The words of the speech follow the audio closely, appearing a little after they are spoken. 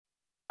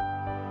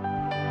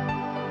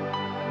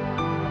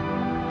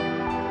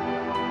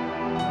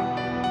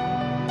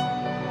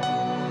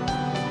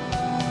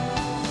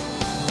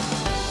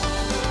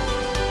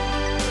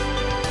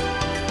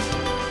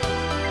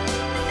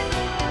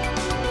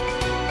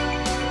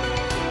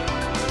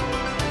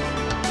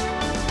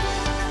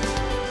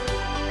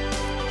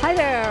Hi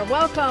there,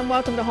 welcome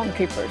to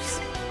Homekeepers.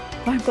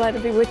 Well, I'm glad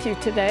to be with you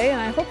today, and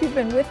I hope you've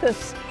been with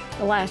us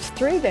the last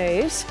 3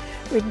 days.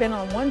 We've been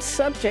on one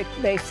subject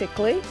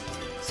basically,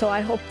 so I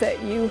hope that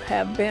you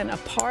have been a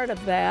part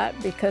of that,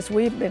 because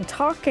we've been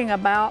talking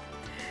about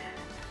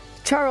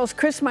Charles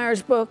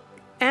Crismier's book,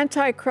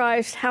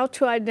 Antichrist, How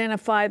to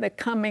Identify the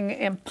Coming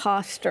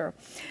Imposter.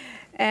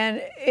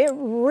 And it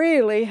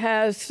really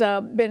has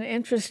been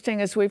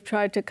interesting as we've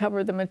tried to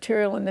cover the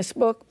material in this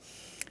book.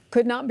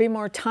 Could not be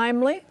more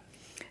timely.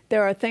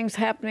 There are things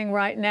happening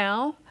right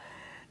now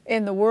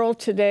in the world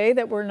today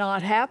that were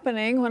not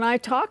happening when I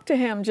talked to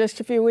him just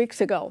a few weeks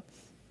ago.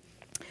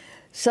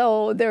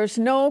 So there's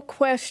no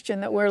question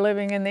that we're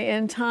living in the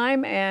end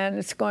time, and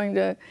it's going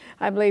to,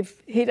 I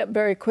believe, heat up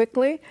very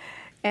quickly.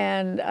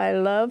 And I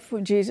love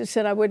when Jesus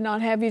said, I would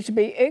not have you to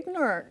be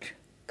ignorant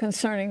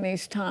concerning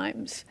these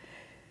times.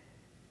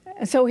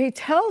 And so he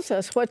tells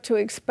us what to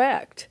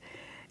expect.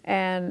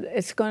 And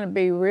it's going to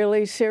be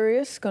really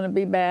serious, it's going to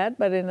be bad,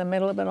 but in the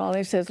middle of it all,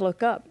 he says,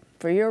 look up,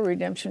 for your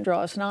redemption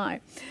draws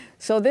nigh.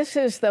 So this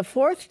is the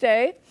 4th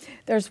day.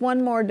 There's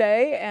one more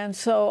day, and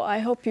so I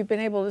hope you've been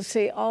able to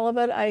see all of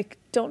it. I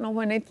don't know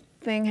when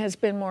anything has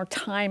been more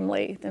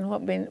timely than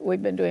what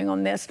we've been doing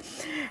on this.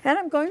 And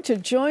I'm going to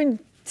join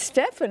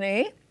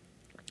Stephanie.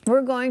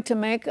 We're going to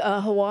make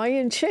a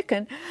Hawaiian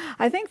chicken.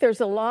 I think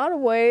there's a lot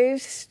of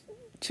ways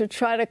to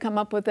try to come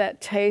up with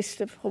that taste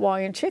of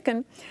Hawaiian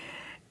chicken.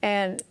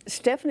 And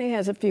Stephanie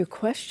has a few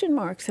question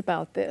marks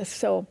about this,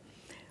 so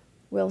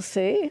we'll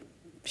see.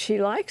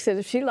 She likes it.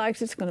 If she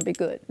likes it, it's going to be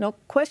good. No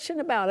question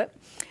about it.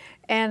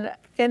 And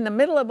in the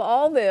middle of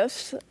all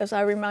this, as I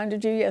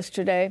reminded you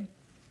yesterday,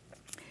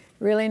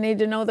 really need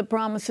to know the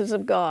promises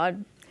of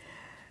God.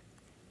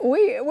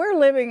 We're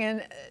living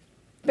in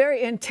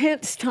very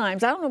intense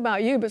times. I don't know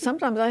about you, but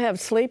sometimes I have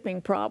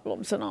sleeping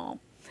problems and all.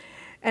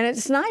 And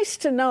it's nice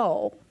to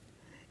know,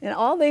 and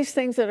all these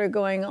things that are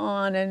going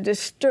on, and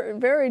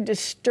very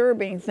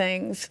disturbing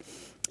things,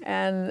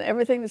 and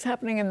everything that's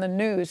happening in the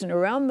news and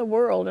around the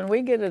world, and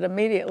we get it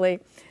immediately,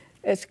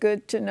 it's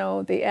good to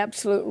know the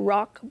absolute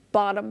rock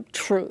bottom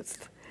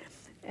truth.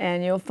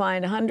 And you'll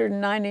find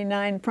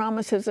 199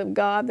 promises of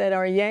God that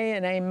are yea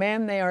and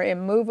amen. They are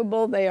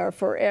immovable. They are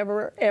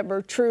forever,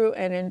 ever true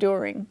and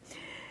enduring.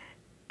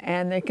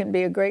 And they can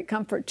be a great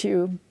comfort to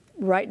you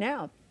right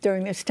now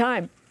during this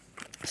time.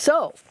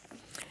 So,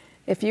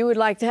 if you would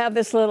like to have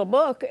this little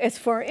book, it's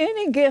for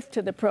any gift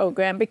to the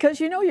program, because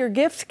you know your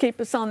gifts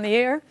keep us on the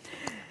air.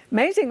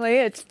 Amazingly,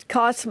 it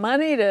costs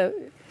money to,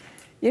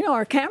 you know,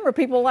 our camera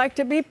people like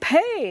to be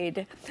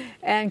paid,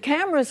 and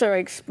cameras are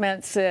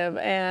expensive,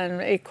 and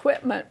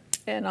equipment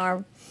in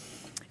our,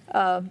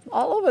 all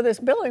over this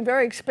building,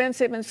 very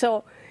expensive, and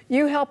so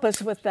you help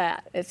us with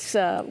that. It's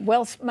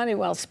money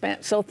well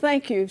spent. So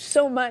thank you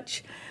so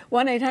much.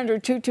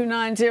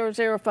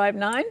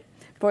 1-800-229-0059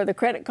 for the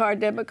credit card,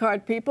 debit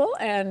card people,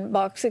 and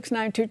box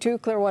 6922,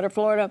 Clearwater,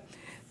 Florida,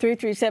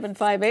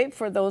 33758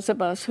 for those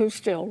of us who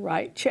still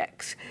write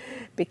checks,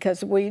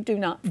 because we do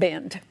not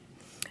bend.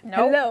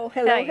 Nope.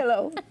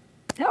 Hello.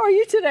 How are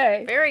you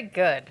today? Very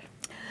good.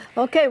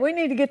 Okay, we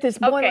need to get this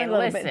boiling a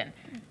little bit. Okay, listen.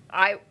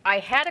 I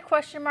had a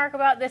question mark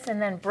about this,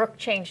 and then Brooke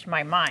changed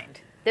my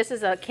mind. This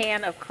is a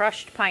can of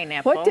crushed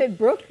pineapple. What did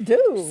Brooke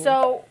do?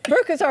 So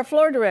Brooke is our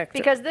floor director.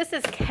 Because this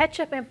is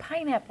ketchup and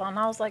pineapple, and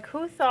I was like,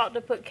 who thought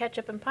to put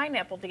ketchup and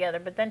pineapple together?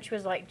 But then she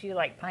was like, do you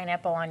like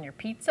pineapple on your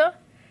pizza?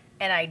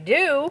 And I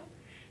do,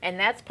 and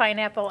that's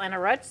pineapple and a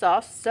red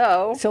sauce.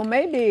 So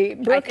maybe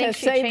Brooke has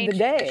saved the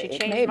day. She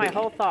changed my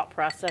whole thought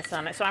process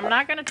on it. So I'm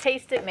not going to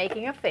taste it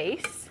making a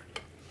face.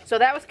 So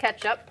that was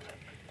ketchup.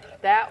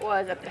 That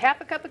was half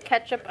a cup of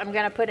ketchup. I'm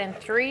going to put in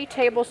 3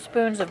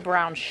 tablespoons of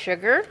brown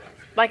sugar.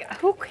 Like,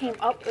 who came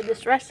up with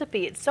this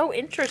recipe? It's so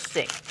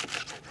interesting.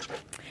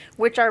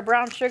 Which our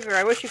brown sugar,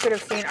 I wish you could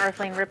have seen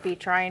Arthelene Rippy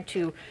trying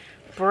to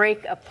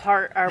break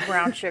apart our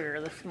brown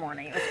sugar this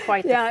morning. It was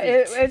quite the feat. Yeah,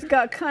 it's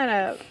got kind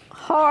of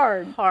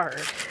hard.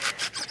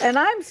 And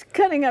I'm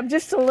cutting up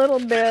just a little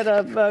bit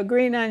of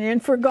green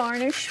onion for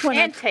garnish.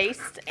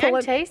 Taste,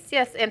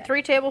 yes. And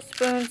 3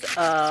 tablespoons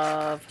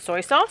of soy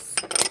sauce.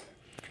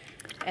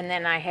 And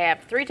then I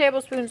have 3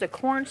 tablespoons of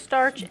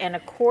cornstarch and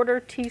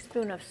 1/4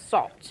 teaspoon of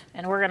salt.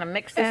 And we're going to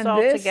mix this all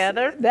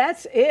together.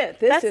 That's it.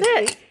 That's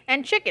it.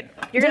 And chicken.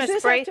 You're going to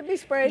spray. Does this have to be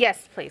sprayed?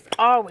 Yes, please.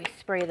 Always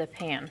spray the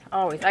pan.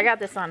 Always. I got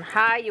this on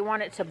high. You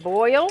want it to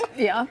boil.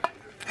 Yeah.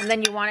 And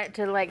then you want it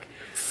to like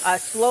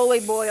slowly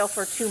boil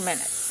for 2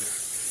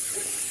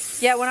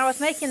 minutes. Yeah, when I was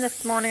making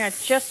this morning, I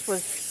just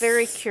was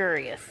very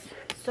curious.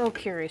 So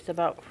curious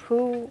about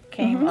who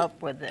came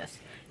up with this.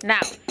 Now,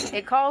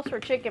 it calls for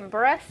chicken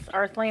breasts.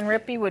 Arthelene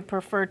Rippy would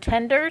prefer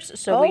tenders,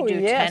 so we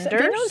do tenders. Do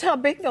you notice how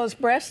big those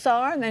breasts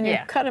are? And then you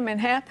cut them in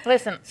half.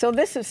 Listen. So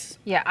this is...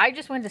 Yeah, I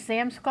just went to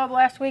Sam's Club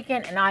last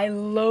weekend, and I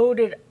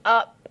loaded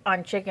up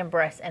on chicken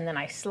breasts, and then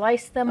I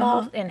sliced them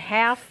all in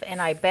half, and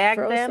I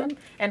bagged them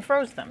and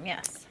froze them,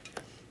 yes.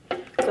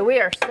 So we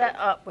are set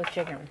up with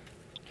chicken.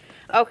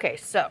 Okay,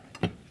 so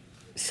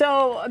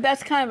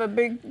that's kind of a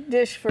big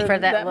dish for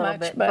that little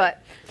much, bit.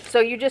 But so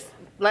you just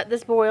let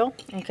this boil,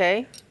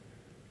 okay?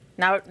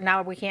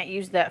 Now we can't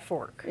use that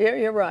fork.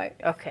 You're right.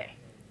 Okay.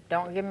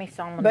 Don't give me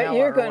salmonella. But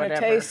you're going to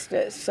taste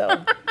it,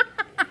 so.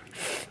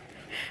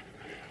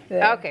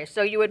 Yeah. Okay,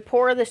 so you would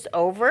pour this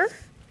over,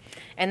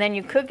 and then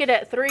you cook it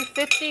at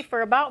 350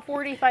 for about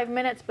 45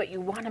 minutes, but you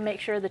want to make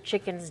sure the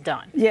chicken's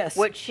done. Yes.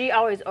 Which she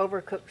always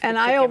overcooks the and chicken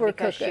I overcook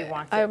because she it.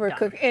 wants I it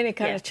overcook done. any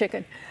kind of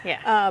chicken.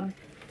 Yeah.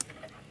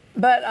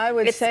 But I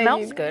would say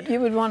smells good. You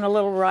would want a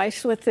little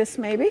rice with this,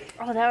 maybe.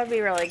 Oh, that would be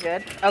really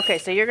good. Okay,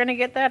 so you're going to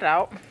get that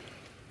out.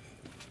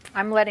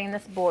 I'm letting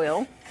this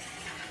boil.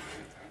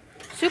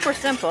 Super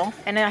simple,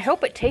 and I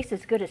hope it tastes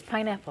as good as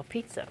pineapple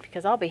pizza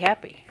because I'll be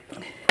happy.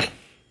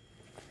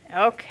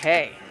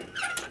 Okay.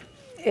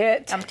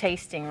 I'm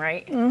tasting,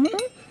 right? Mm-hmm.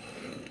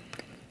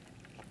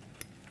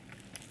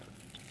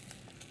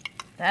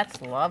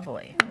 That's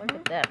lovely. Look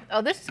at that.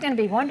 Oh, this is going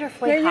to be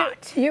wonderfully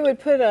hot. You would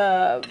put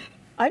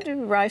I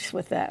do rice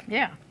with that.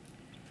 Yeah.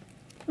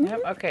 Mm-hmm.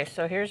 Yep. Okay,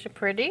 so here's a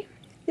pretty.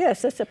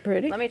 Yes, that's a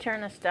pretty. Let me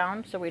turn this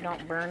down so we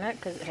don't burn it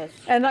because it has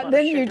and a lot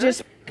then of you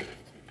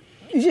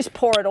just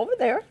pour it over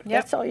there. Yep.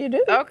 That's all you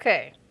do.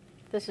 Okay.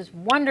 This is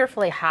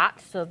wonderfully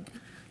hot, so.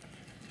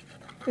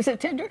 Is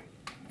it tender?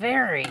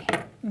 Very.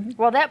 Mm-hmm.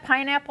 Well, that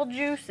pineapple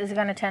juice is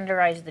going to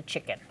tenderize the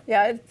chicken.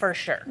 Yeah. For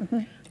sure. Mm-hmm.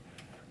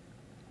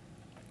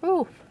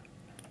 Ooh.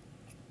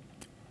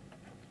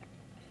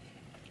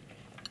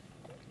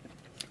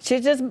 She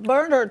just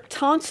burned her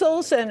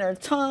tonsils and her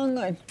tongue.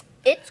 And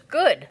it's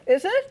good.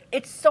 Is it?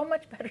 It's so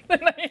much better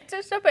than I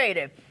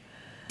anticipated.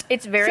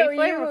 It's very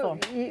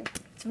flavorful.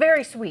 It's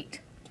very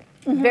sweet.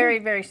 Mm-hmm. Very,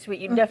 very sweet.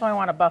 You definitely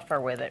want a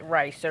buffer with it,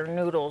 rice or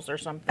noodles or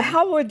something.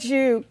 How would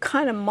you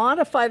kind of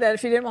modify that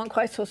if you didn't want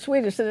quite so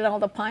sweet? Is it all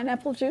the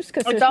pineapple juice?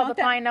 Because it's all the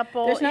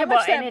pineapple. There's not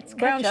much and it's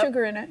brown ketchup,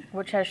 sugar in it.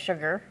 Which has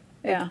sugar.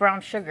 Yeah. It's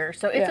brown sugar.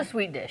 So it's a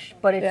sweet dish,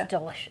 but it's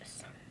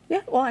delicious.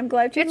 Yeah, well, I'm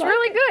glad you It's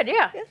really good,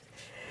 yeah. Yes.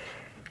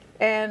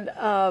 And,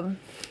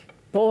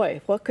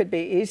 boy, what could be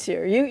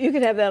easier? You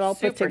could have that all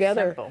put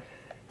together simple.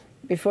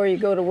 Before you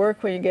go to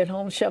work. When you get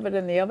home, shove it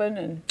in the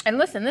oven. And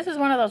listen, this is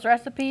one of those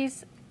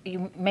recipes.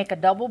 You make a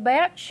double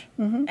batch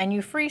and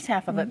you freeze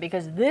half of it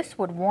because this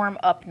would warm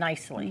up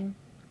nicely.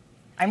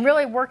 I'm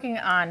really working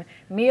on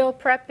meal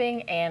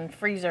prepping and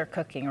freezer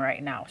cooking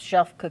right now,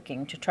 shelf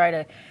cooking, to try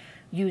to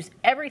use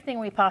everything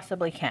we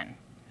possibly can.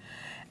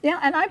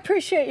 Yeah, and I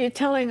appreciate you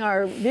telling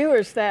our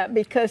viewers that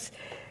because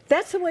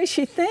that's the way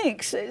she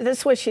thinks.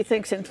 That's what she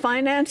thinks in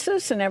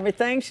finances and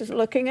everything. She's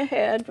looking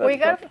ahead. Well, you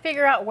got to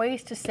figure out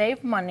ways to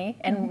save money,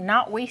 and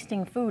not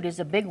wasting food is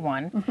a big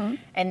one.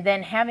 And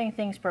then having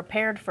things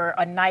prepared for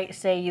a night,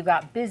 say you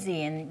got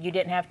busy and you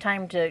didn't have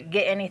time to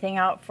get anything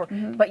out for,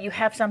 but you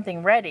have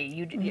something ready.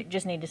 You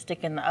just need to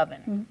stick in the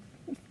oven.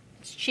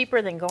 It's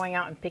cheaper than going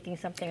out and picking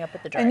something up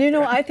at the drive-thru. And you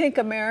know, I think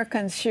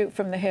Americans shoot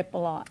from the hip a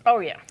lot. Oh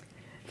yeah.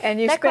 And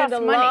you spend a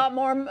lot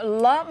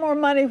more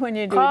money when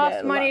you do that.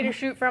 Costs money to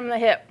shoot from the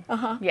hip.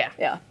 Yeah.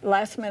 Yeah,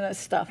 last minute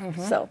stuff.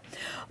 So,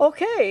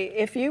 okay,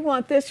 if you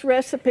want this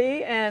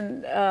recipe,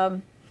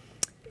 and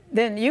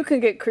then you can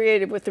get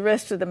creative with the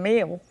rest of the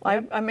meal.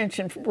 I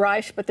mentioned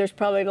rice, but there's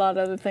probably a lot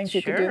of other things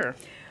you can do.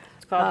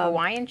 It's called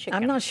Hawaiian chicken.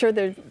 I'm not sure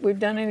that we've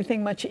done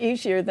anything much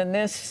easier than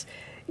this,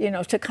 you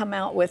know, to come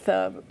out with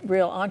a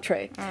real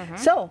entree.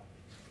 So,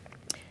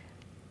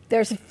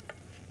 there's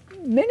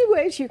many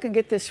ways you can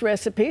get this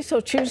recipe,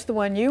 so choose the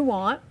one you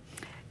want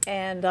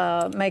and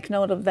make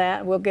note of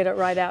that. We'll get it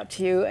right out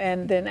to you,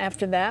 and then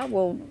after that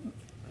we'll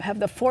have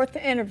the 4th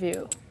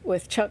interview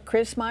with Chuck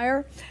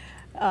Crismier.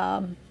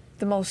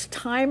 The most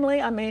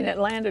timely, I mean, it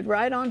landed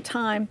right on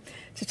time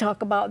to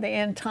talk about the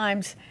end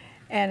times,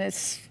 and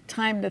it's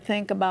time to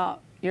think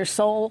about your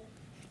soul,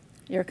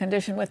 your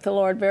condition with the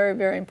Lord. Very,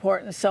 very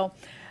important. So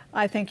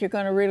I think you're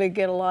going to really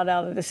get a lot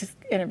out of this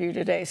interview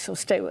today, so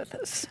stay with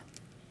us.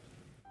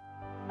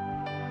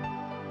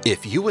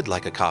 If you would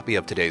like a copy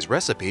of today's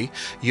recipe,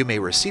 you may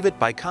receive it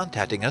by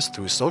contacting us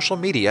through social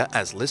media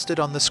as listed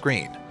on the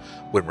screen.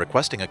 When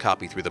requesting a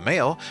copy through the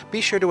mail,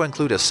 be sure to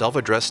include a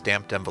self-addressed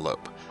stamped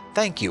envelope.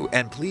 Thank you,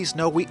 and please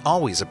know we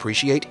always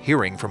appreciate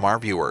hearing from our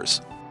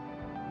viewers.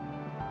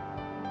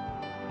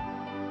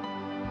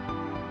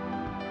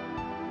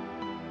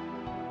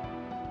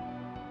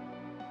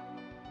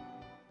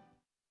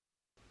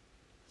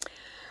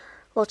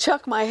 Well,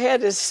 Chuck, my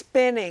head is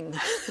spinning.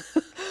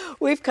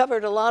 We've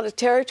covered a lot of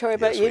territory,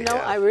 but you know,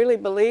 I really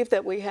believe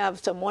that we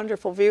have some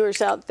wonderful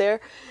viewers out there,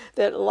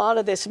 that a lot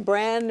of this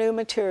brand new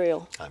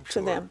material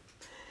to them.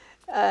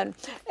 And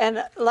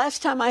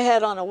last time I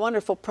had on a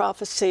wonderful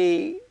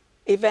prophecy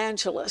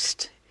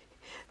evangelist,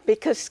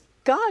 because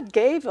God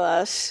gave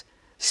us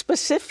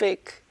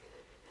specific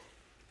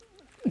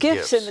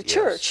gifts in the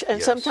church.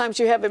 And sometimes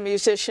you have a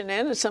musician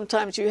in, and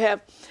sometimes you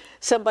have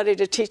somebody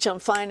to teach on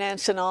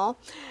finance and all.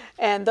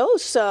 And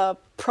those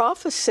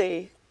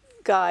prophecy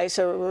guys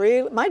are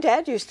real. My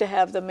dad used to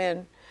have them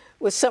in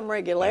with some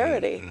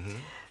regularity,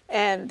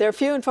 and they're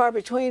few and far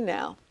between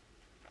now.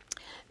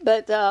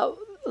 But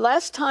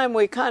last time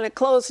we kind of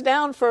closed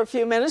down for a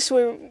few minutes.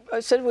 I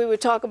said we would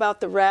talk about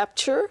the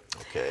rapture.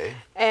 Okay.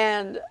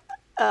 And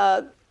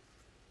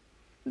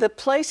the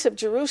place of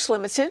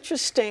Jerusalem. It's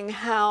interesting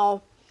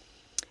how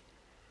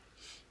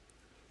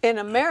in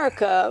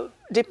America,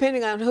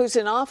 depending on who's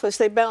in office,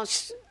 they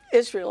bounce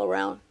Israel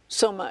around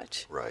so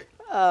much. Right.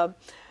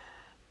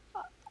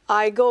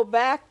 I go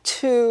back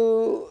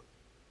to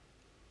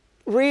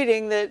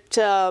reading that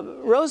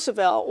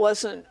Roosevelt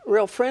wasn't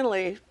real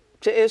friendly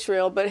to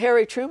Israel, but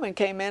Harry Truman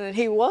came in and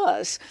he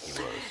was. He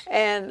was.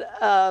 And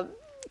of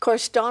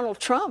course, Donald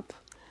Trump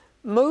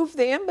moved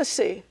the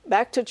embassy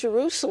back to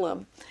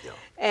Jerusalem. Yeah.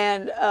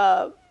 And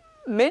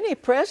many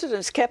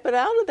presidents kept it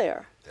out of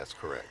there. That's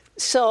correct.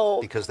 So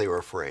Because they were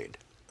afraid.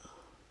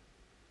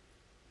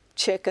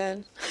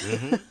 chicken.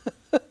 Mm-hmm.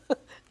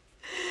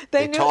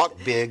 They They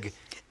talked big,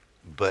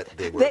 but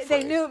they were They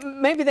afraid. knew,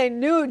 maybe they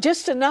knew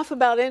just enough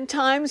about end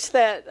times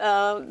that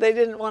they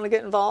didn't want to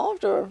get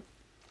involved or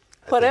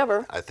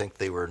whatever. I think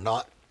they were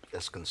not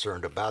as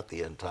concerned about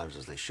the end times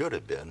as they should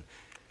have been,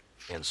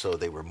 and so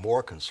they were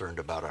more concerned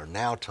about our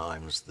now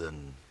times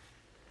than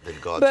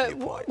God's But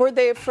viewpoint. were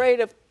they afraid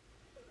of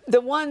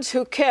the ones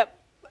who kept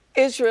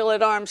Israel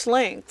at arm's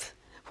length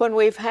when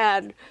we've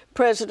had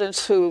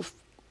presidents who've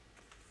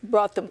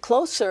brought them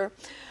closer?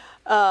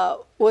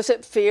 Was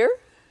it fear?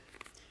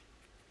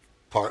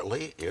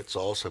 Partly, it's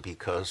also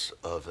because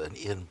of an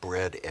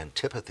inbred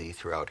antipathy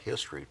throughout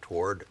history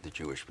toward the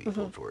Jewish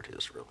people, toward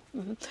Israel.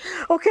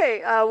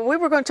 Okay, we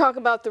were going to talk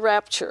about the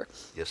rapture.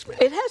 Yes, ma'am.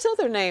 It has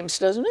other names,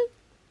 doesn't it?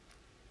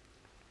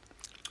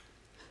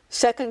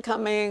 Second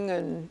coming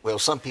and Well,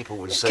 some people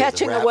would say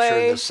Catching the rapture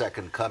away. and the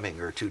second coming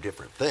are two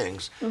different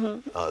things.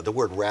 The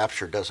word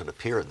rapture doesn't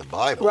appear in the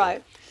Bible.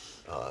 right.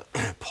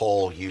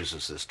 Paul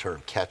uses this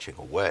term catching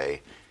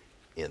away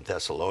in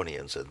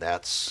Thessalonians, and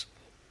that's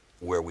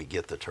where we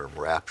get the term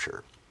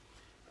rapture.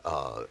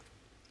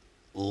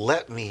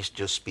 Let me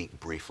just speak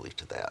briefly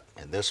to that,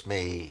 and this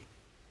may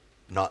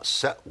not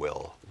set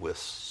well with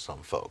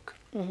some folk.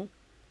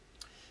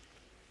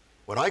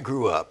 When I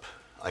grew up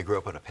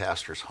in a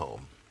pastor's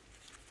home.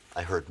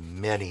 I heard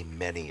many,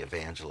 many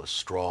evangelists,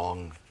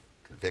 strong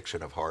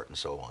conviction of heart and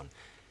so on.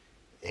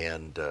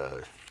 And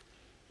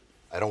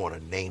I don't want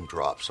to name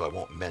drop, so I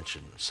won't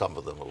mention some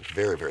of them that were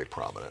very, very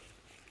prominent.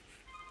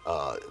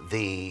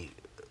 The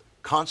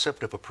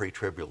concept of a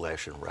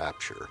pre-tribulation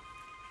rapture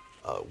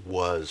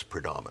was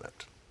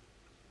predominant.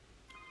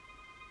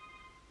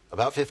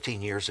 About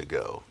 15 years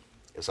ago,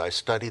 as I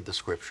studied the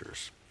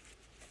scriptures,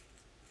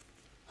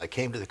 I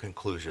came to the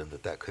conclusion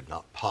that that could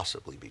not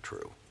possibly be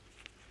true.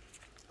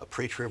 A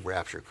pre-trib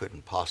rapture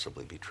couldn't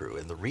possibly be true.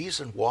 And the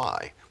reason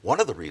why, one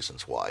of the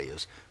reasons why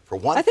is, for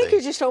one I thing... think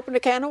you just opened a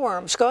can of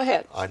worms. Go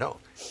ahead. I know.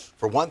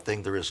 For one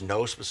thing, there is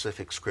no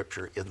specific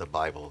scripture in the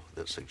Bible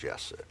that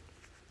suggests it.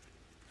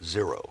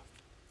 Zero.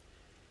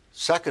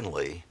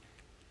 Secondly,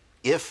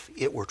 if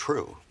it were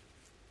true,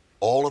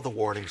 all of the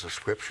warnings of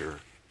scripture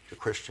to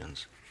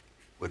Christians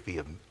would be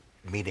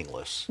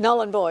meaningless.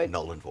 Null and void.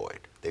 Null and void.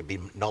 They'd be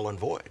null and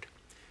void.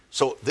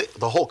 So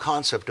the whole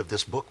concept of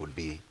this book would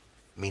be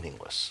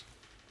meaningless.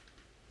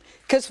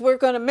 Because we're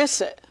going to miss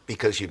it.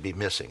 Because you'd be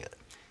missing it.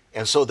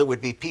 And so there would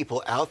be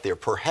people out there,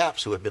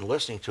 perhaps, who have been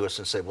listening to us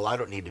and say, well, I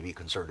don't need to be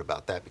concerned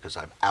about that because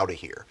I'm out of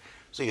here.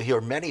 So you hear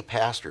many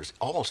pastors,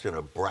 almost in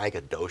a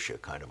braggadocio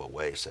kind of a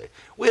way, say,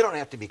 we don't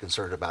have to be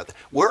concerned about that.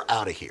 We're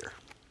out of here.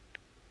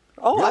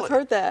 Oh, Really? I've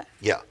heard that.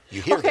 Yeah,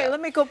 you hear that. Okay,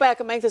 let me go back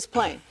and make this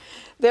plain.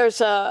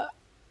 There's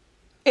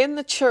in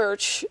the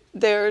church,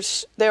 there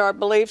are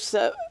beliefs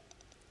that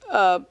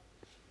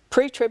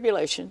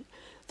pre-tribulation,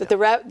 that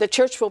the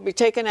church will be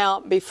taken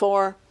out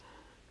before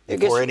it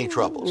gets Before any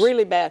troubles.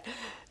 really bad.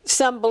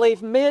 Some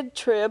believe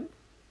mid-trib,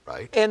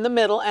 Right? in the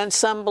middle, and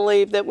some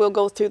believe that we'll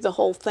go through the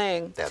whole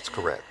thing. That's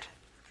correct.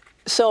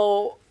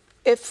 So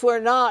if we're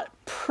not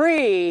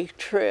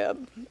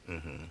pre-trib,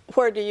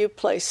 where do you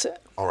place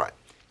it? All right.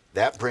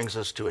 That brings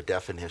us to a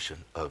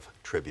definition of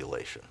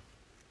tribulation.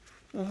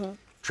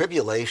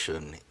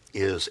 Tribulation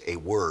is a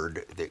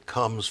word that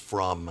comes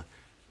from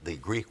the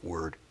Greek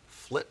word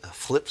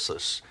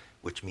thlipsis,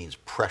 which means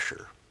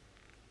pressure.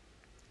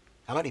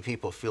 How many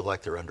people feel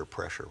like they're under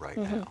pressure right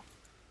now?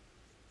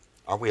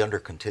 Are we under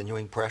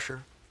continuing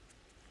pressure?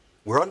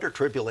 We're under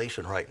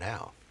tribulation right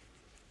now.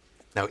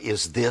 Now,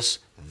 is this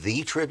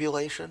the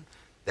tribulation?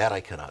 That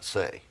I cannot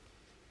say.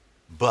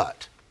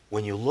 But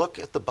when you look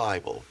at the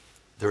Bible,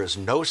 there is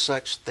no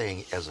such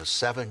thing as a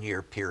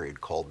 7-year period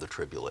called the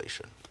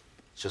tribulation.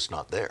 It's just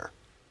not there.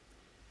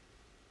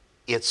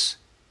 It's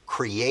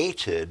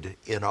created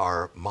in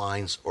our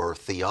minds or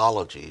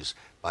theologies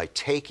by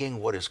taking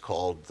what is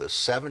called the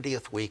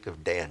 70th week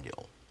of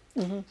Daniel,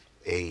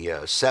 a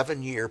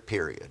 7-year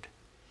period,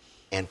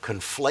 and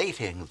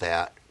conflating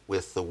that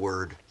with the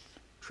word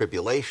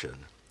tribulation,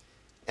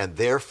 and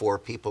therefore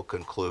people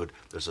conclude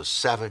there's a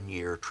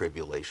 7-year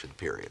tribulation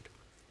period.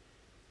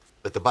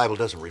 But the Bible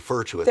doesn't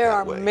refer to it There that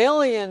are way.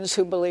 millions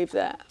who believe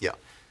that. Yeah.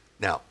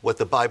 Now, what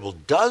the Bible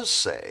does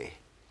say,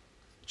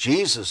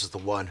 Jesus is the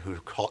one who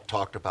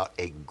talked about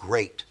a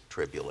great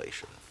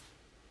tribulation.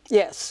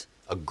 Yes.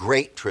 A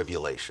great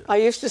tribulation. I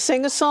used to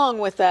sing a song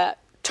with that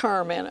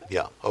term in it.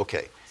 Yeah,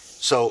 okay.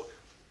 So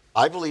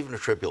I believe in a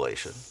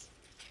tribulation.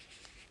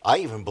 I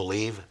even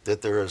believe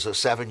that there is a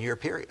 7-year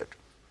period.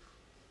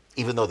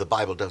 even though the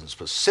Bible doesn't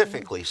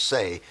specifically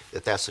say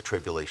that that's the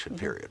tribulation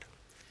period.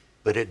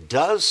 But it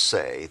does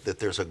say that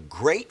there's a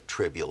great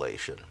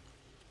tribulation,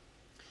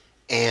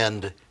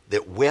 and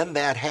that when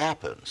that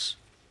happens,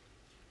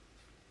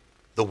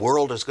 the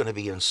world is going to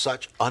be in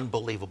such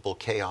unbelievable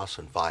chaos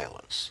and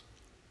violence.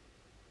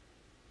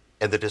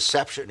 And the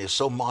deception is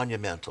so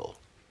monumental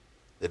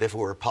that if it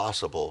were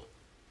possible,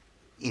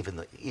 even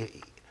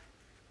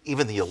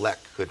the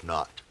elect could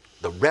not,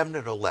 the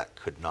remnant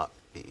elect could not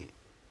be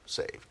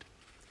saved.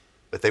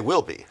 But they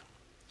will be.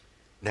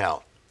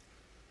 Now,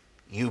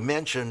 you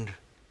mentioned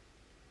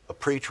a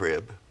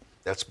pre-trib,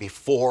 that's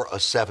before a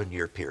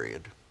 7-year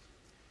period.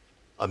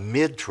 A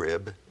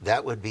mid-trib,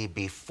 that would be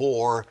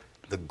before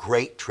the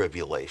Great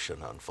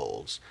Tribulation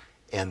unfolds,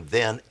 and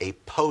then a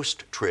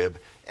post-trib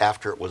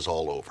after it was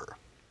all over.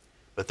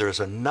 But there's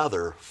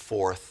another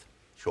fourth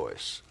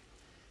choice,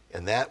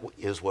 and that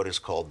is what is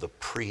called the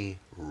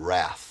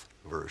pre-wrath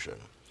version,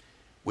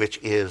 which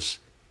is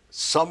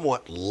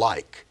somewhat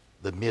like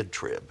the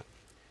mid-trib,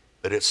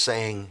 but it's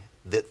saying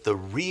that the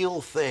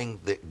real thing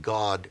that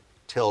God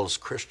tells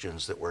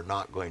Christians that we're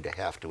not going to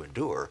have to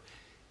endure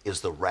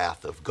is the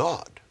wrath of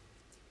God.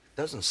 It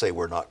doesn't say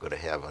we're not going to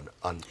have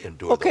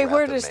endure the Okay, wrath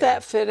where of does man.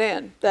 that fit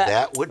in?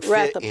 That would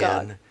wrath fit of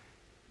God? in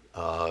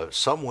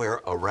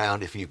somewhere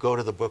around, if you go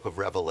to the book of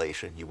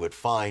Revelation, you would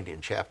find in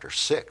chapter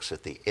 6,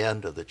 at the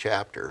end of the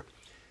chapter,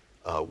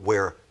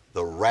 where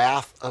the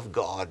wrath of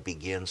God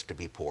begins to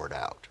be poured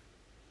out.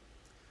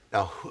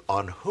 Now,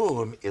 on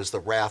whom is the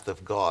wrath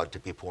of God to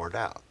be poured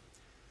out?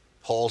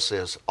 Paul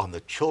says, on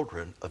the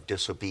children of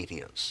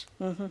disobedience,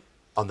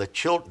 on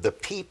the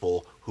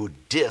people who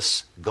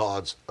diss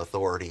God's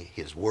authority,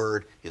 his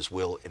word, his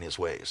will, and his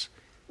ways.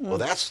 Well,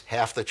 that's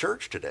half the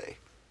church today.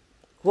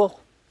 Well,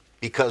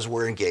 because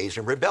we're engaged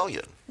in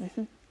rebellion.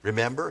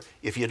 Remember,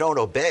 if you don't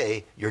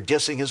obey, you're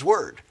dissing his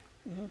word.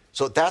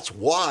 So that's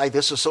why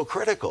this is so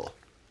critical.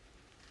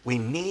 We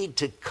need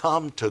to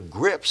come to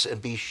grips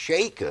and be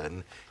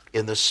shaken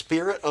in the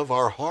spirit of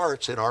our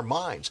hearts and our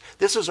minds.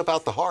 This is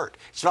about the heart.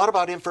 It's not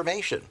about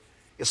information.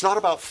 It's not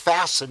about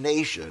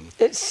fascination.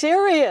 it's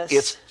serious.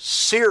 It's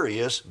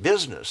serious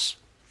business.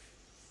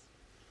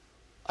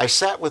 I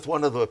sat with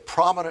one of the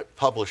prominent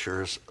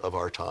publishers of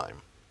our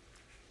time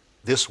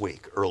this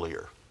week,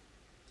 earlier.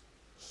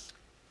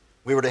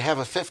 We were to have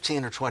a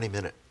 15 or 20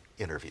 minute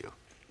interview.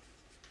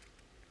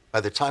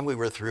 By the time we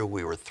were through,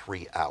 we were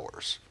 3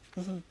 hours.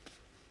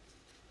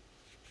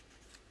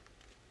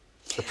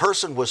 The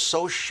person was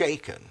so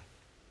shaken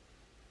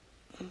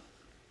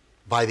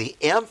by the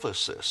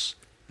emphasis,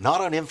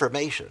 not on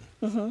information,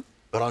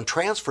 but on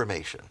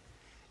transformation.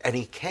 And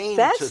he came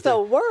That's the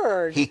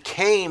word. He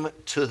came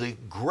to the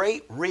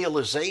great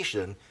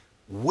realization,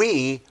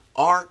 we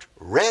aren't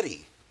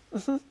ready.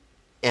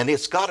 And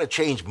it's got to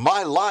change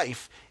my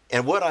life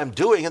and what I'm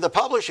doing in the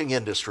publishing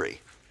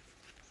industry.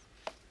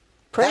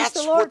 Praise That's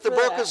the Lord what the for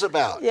book that. is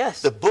about.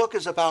 Yes. The book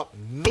is about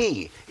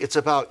me. It's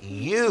about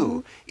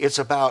you. It's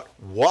about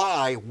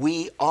why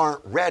we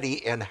aren't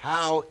ready and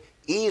how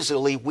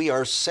easily we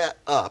are set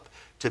up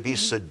to be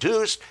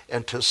seduced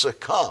and to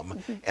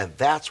succumb. And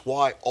that's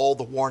why all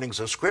the warnings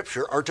of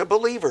Scripture are to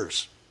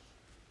believers.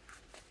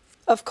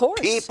 Of course.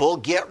 People,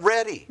 get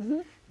ready.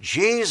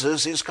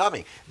 Jesus is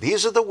coming.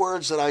 These are the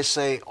words that I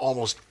say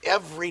almost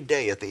every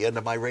day at the end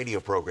of my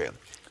radio program.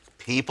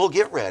 People,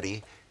 get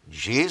ready.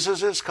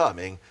 Jesus is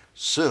coming.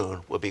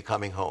 Soon we'll be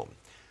coming home.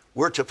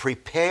 We're to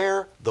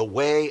prepare the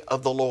way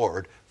of the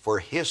Lord for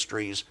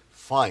history's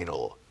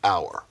final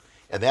hour.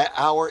 And that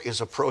hour is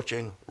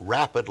approaching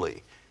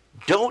rapidly.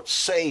 Don't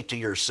say to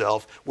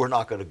yourself, we're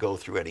not going to go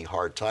through any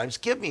hard times.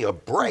 Give me a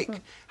break.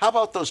 How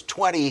about those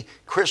 20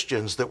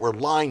 Christians that were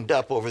lined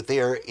up over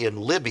there in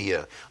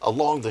Libya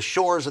along the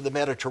shores of the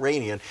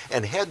Mediterranean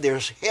and had their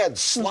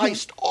heads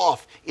sliced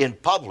off in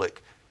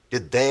public?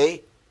 Did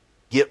they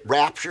get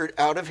raptured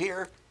out of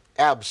here?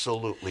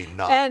 Absolutely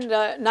not.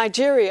 And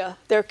Nigeria,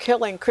 they're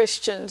killing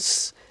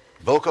Christians.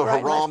 Boko right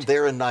and Haram left.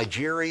 there in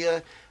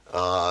Nigeria,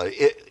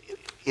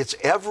 it's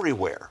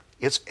everywhere.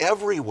 It's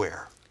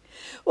everywhere.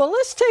 Well,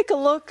 let's take a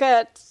look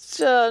at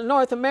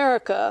North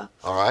America.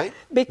 All right?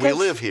 Because- we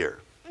live here.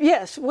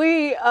 Yes,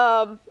 we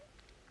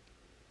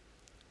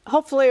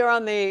hopefully are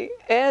on the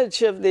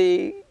edge of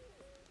the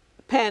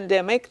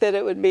pandemic, that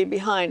it would be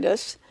behind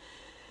us.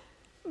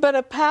 But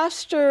a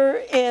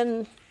pastor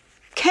in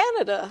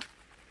Canada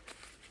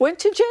went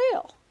to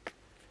jail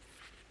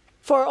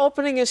for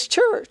opening his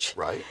church.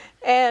 Right.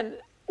 And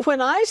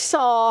when I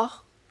saw,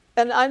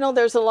 and I know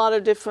there's a lot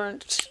of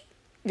different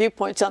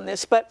viewpoints on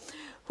this, but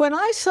when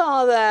I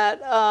saw that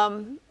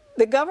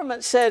the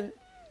government said,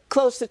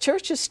 close the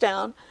churches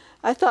down,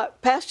 I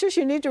thought, pastors,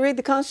 you need to read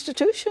the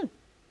Constitution.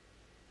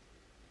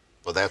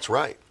 Well, that's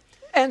right.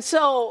 And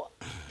so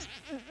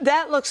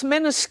that looks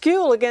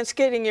minuscule against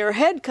getting your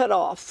head cut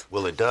off,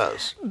 Well, it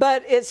does.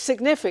 but it's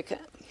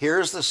significant.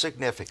 Here's the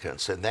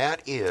significance, and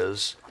that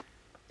is,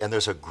 and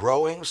there's a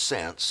growing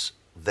sense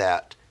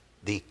that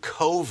the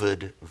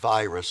COVID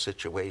virus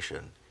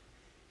situation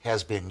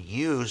has been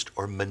used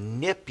or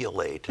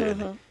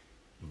manipulated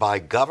by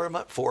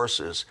government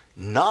forces,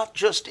 not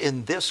just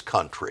in this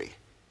country,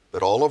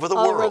 but all over the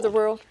All world. over the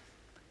world.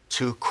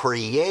 To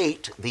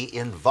create the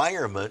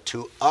environment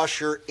to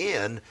usher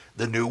in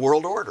the New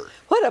World Order.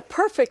 What a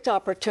perfect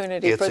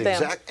opportunity for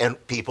them.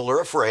 And people are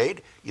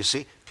afraid. You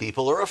see,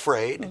 people are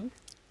afraid.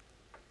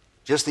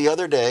 Just the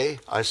other day,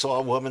 I saw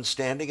a woman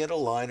standing in a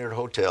line at a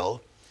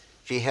hotel.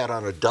 She had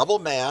on a double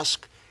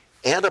mask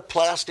and a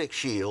plastic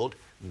shield,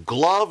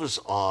 gloves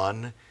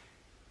on,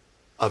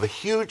 of a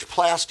huge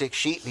plastic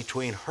sheet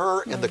between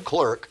her and the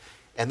clerk,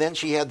 and then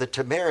she had the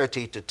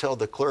temerity to tell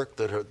the clerk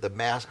that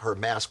her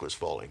mask was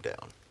falling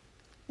down.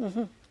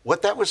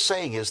 What that was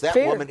saying is that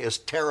woman is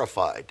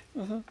terrified.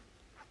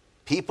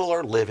 People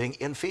are living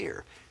in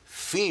fear.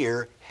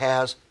 Fear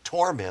has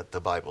torment, the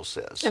Bible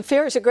says. And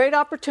fear is a great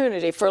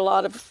opportunity for a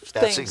lot of things.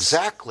 That's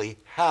exactly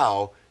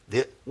how,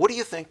 what do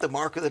you think the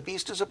mark of the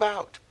beast is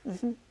about?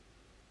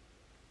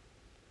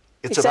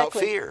 It's about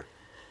fear.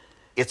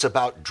 It's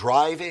about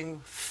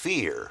driving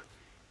fear.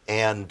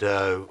 And,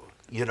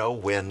 you know,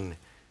 when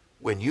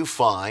you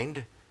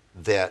find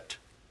that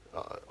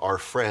our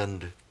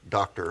friend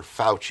Dr.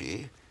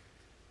 Fauci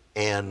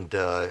and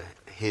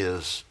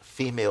his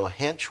female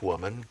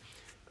henchwoman,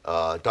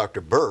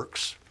 Dr.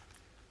 Birx,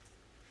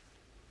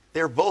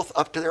 they're both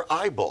up to their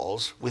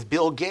eyeballs with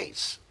Bill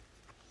Gates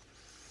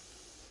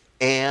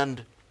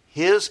and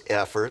his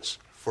efforts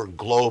for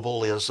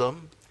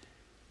globalism,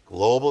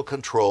 global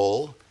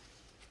control.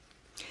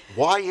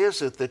 Why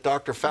is it that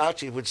Dr.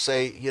 Fauci would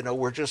say, you know,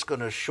 we're just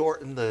going to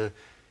shorten the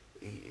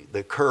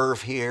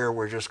curve here,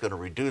 we're just going to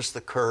reduce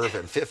the curve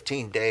in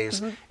 15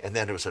 days, and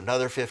then it was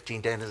another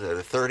 15 days,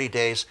 another 30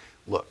 days.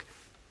 Look,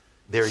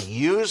 they're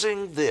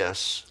using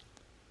this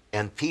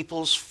and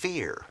people's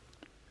fear.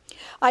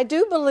 I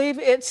do believe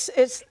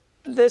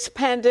this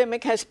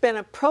pandemic has been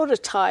a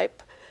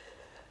prototype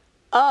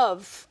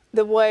of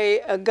the way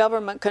a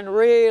government can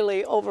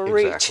really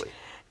overreach.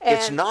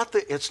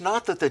 Exactly. It's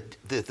not that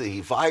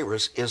the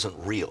virus isn't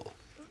real.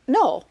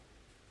 No.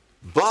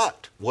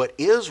 But what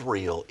is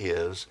real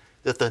is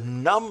that the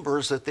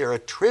numbers that they're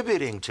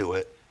attributing to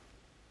it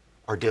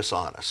are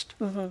dishonest.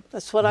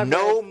 That's what I've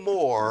No read.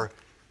 more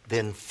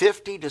than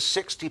 50 to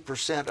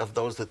 60% of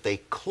those that they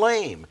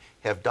claim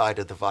have died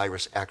of the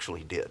virus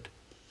actually did.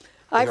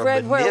 They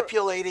are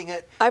manipulating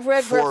it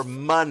for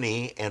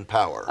money and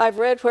power. I've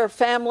read where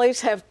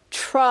families have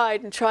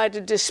tried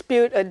to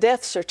dispute a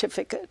death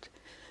certificate.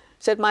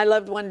 Said my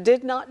loved one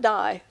did not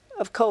die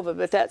of COVID,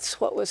 but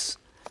that's what was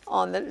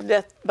on the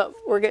death. But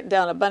we're getting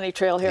down a bunny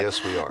trail here.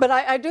 Yes, we are. But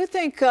I do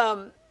think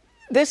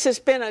this has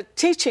been a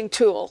teaching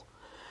tool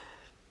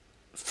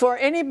for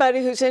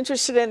anybody who's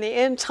interested in the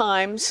end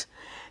times.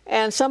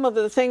 And some of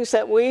the things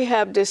that we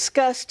have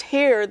discussed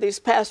here these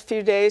past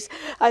few days,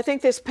 I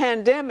think this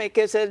pandemic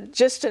is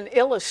just an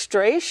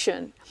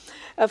illustration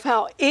of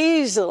how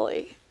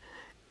easily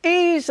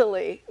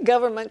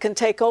government can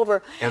take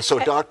over. And so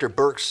Dr.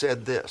 Birx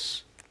said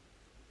this: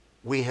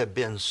 we have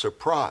been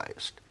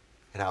surprised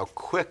at how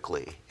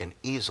quickly and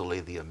easily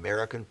the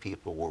American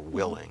people were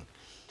willing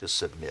to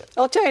submit.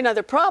 I'll tell you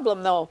another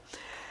problem, though.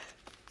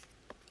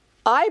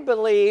 I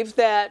believe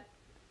that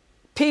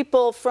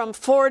people from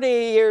 40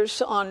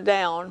 years on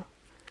down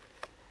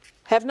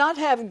have not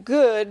had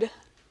good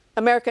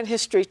American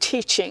history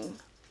teaching.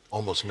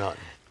 Almost none.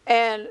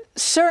 And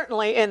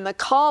certainly in the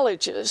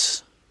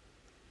colleges,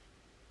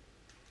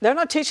 they're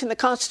not teaching the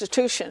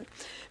Constitution.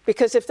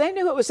 Because if they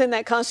knew it was in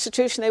that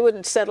Constitution, they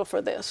wouldn't settle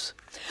for this.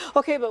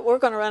 Okay, but we're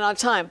going to run out of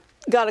time.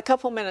 Got a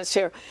couple minutes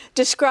here.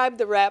 Describe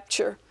the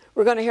rapture.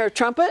 We're going to hear a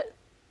trumpet?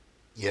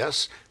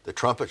 Yes, the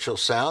trumpet shall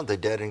sound, the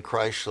dead in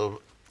Christ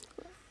shall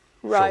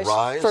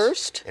rise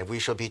first. And we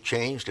shall be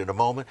changed in a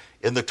moment,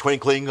 in the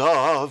twinkling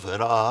of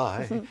an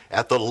eye,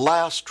 at the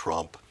last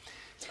trump.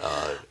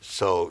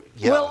 So,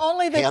 yeah, will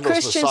only the Handel's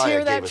Christians Messiah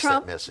hear that gave us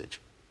trump? that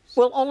message.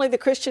 Will only the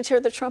Christians hear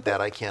the trumpet?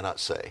 That I cannot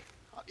say.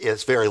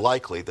 It's very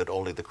likely that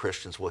only the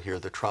Christians will hear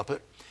the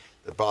trumpet.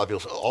 The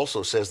Bible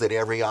also says that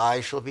every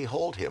eye shall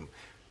behold him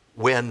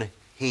when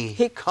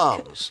he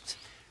comes.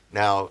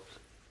 Now,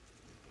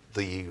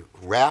 the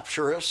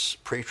rapturous,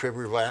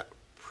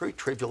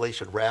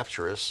 pre-tribulation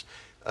rapturous,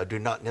 do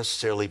not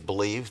necessarily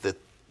believe that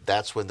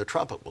that's when the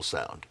trumpet will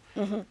sound,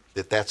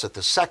 that that's at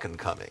the second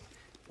coming.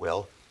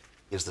 Well,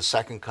 is the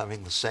second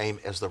coming the same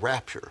as the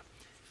rapture?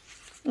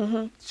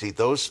 See,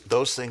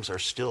 those things are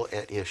still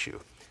at issue.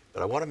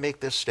 But I want to make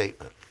this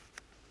statement.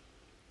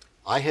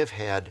 I have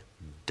had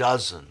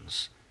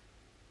dozens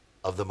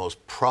of the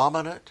most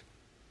prominent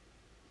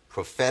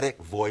prophetic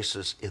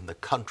voices in the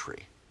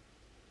country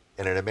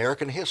and in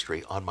American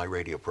history on my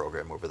radio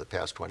program over the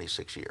past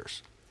 26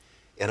 years.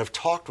 And have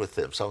talked with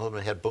them. Some of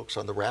them had books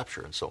on the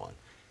rapture and so on.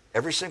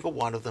 Every single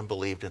one of them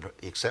believed in,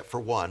 except for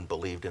one,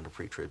 believed in a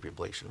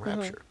pre-tribulation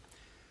rapture.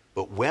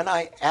 But when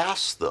I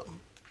asked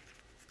them,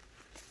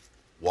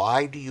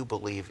 why do you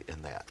believe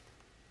in that?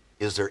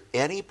 Is there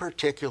any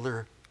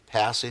particular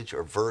passage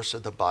or verse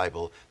in the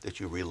Bible that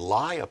you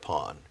rely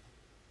upon?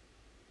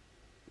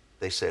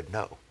 They said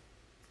no.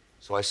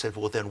 So I said,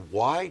 well, then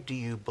why do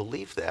you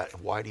believe that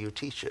and why do you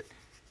teach it?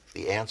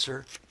 The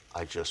answer,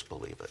 I just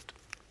believe it.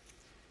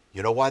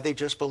 You know why they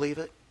just believe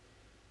it?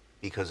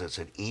 Because it's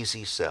an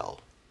easy sell,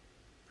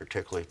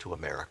 particularly to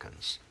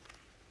Americans.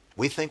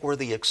 We think we're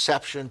the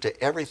exception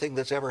to everything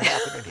that's ever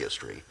happened in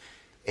history,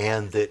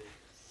 and that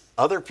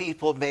other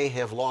people may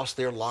have lost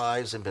their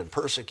lives and been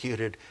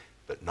persecuted,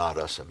 but not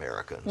us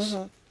Americans.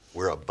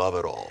 We're above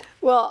it all.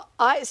 Well,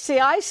 I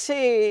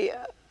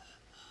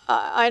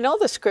know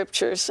the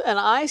scriptures, and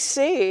I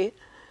see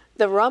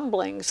the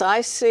rumblings.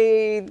 I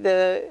see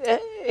the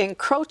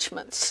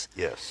encroachments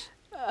Yes.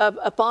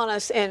 upon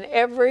us in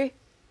every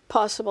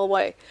possible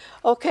way.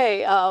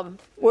 Okay,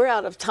 we're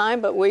out of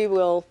time, but we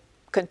will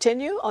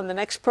continue on the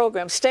next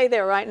program. Stay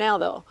there right now,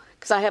 though,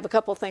 because I have a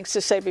couple things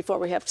to say before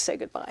we have to say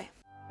goodbye.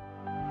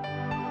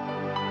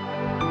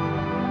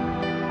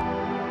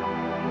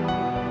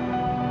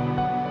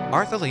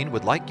 Arthelene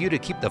would like you to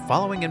keep the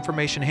following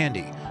information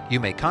handy.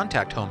 You may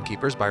contact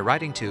Homekeepers by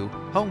writing to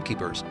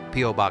Homekeepers,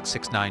 P.O. Box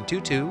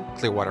 6922,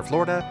 Clearwater,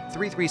 Florida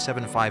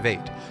 33758,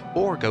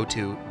 or go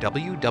to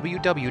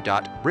www.rippy.org.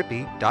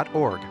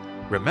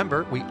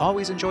 Remember, we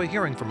always enjoy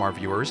hearing from our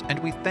viewers, and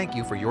we thank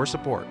you for your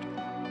support.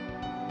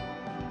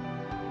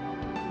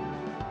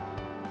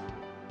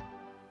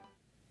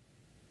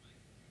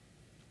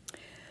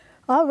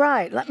 All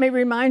right, let me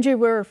remind you,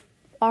 we're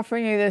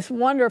offering you this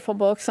wonderful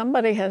book.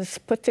 Somebody has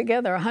put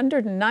together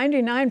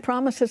 199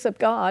 promises of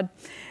God,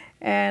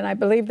 and I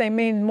believe they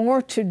mean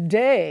more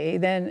today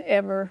than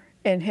ever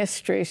in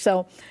history.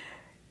 So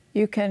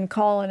you can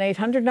call an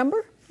 800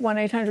 number,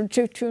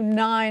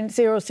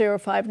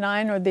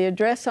 1-800-229-0059, or the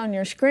address on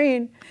your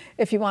screen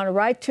if you want to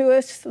write to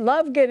us.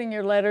 Love getting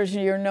your letters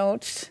and your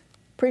notes.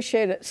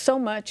 Appreciate it so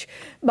much.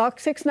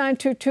 Box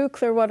 6922,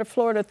 Clearwater,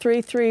 Florida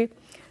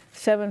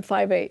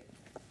 33758.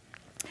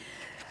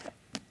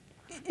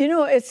 You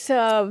know, it's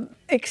an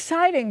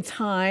exciting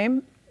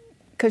time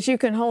because you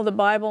can hold the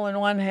Bible in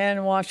one hand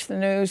and watch the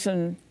news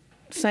and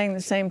saying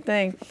the same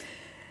thing.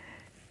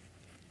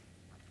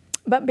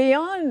 But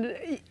beyond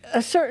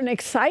a certain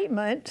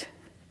excitement,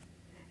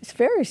 it's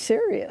very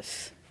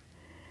serious.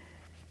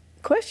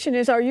 The question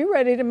is, are you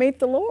ready to meet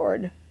the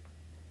Lord?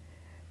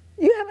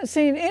 You haven't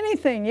seen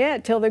anything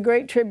yet till the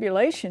Great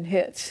Tribulation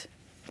hits.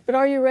 But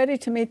are you ready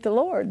to meet the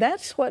Lord?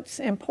 That's what's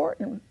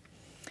important.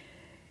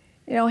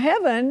 You know,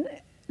 heaven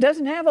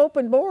doesn't have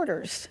open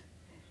borders.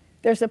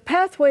 There's a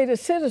pathway to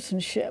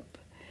citizenship,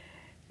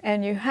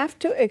 and you have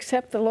to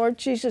accept the Lord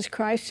Jesus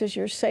Christ as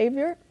your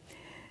Savior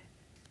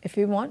if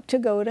you want to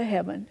go to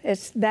heaven.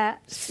 It's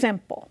that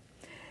simple.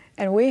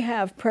 And we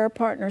have prayer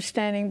partners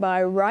standing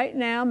by right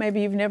now.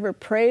 Maybe you've never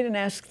prayed and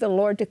asked the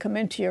Lord to come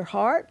into your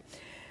heart,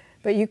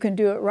 but you can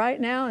do it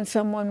right now, and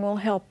someone will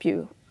help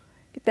you.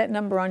 Get that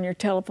number on your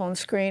telephone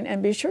screen,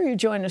 and be sure you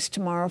join us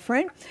tomorrow,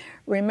 friend.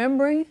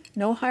 Remembering,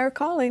 no higher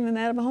calling than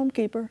that of a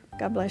homekeeper.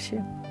 God bless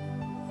you.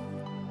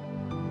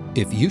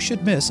 If you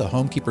should miss a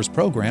Homekeepers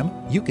program,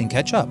 you can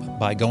catch up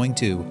by going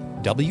to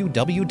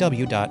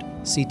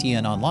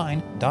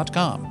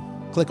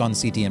www.ctnonline.com. Click on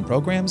CTN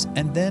Programs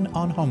and then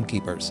on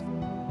Homekeepers.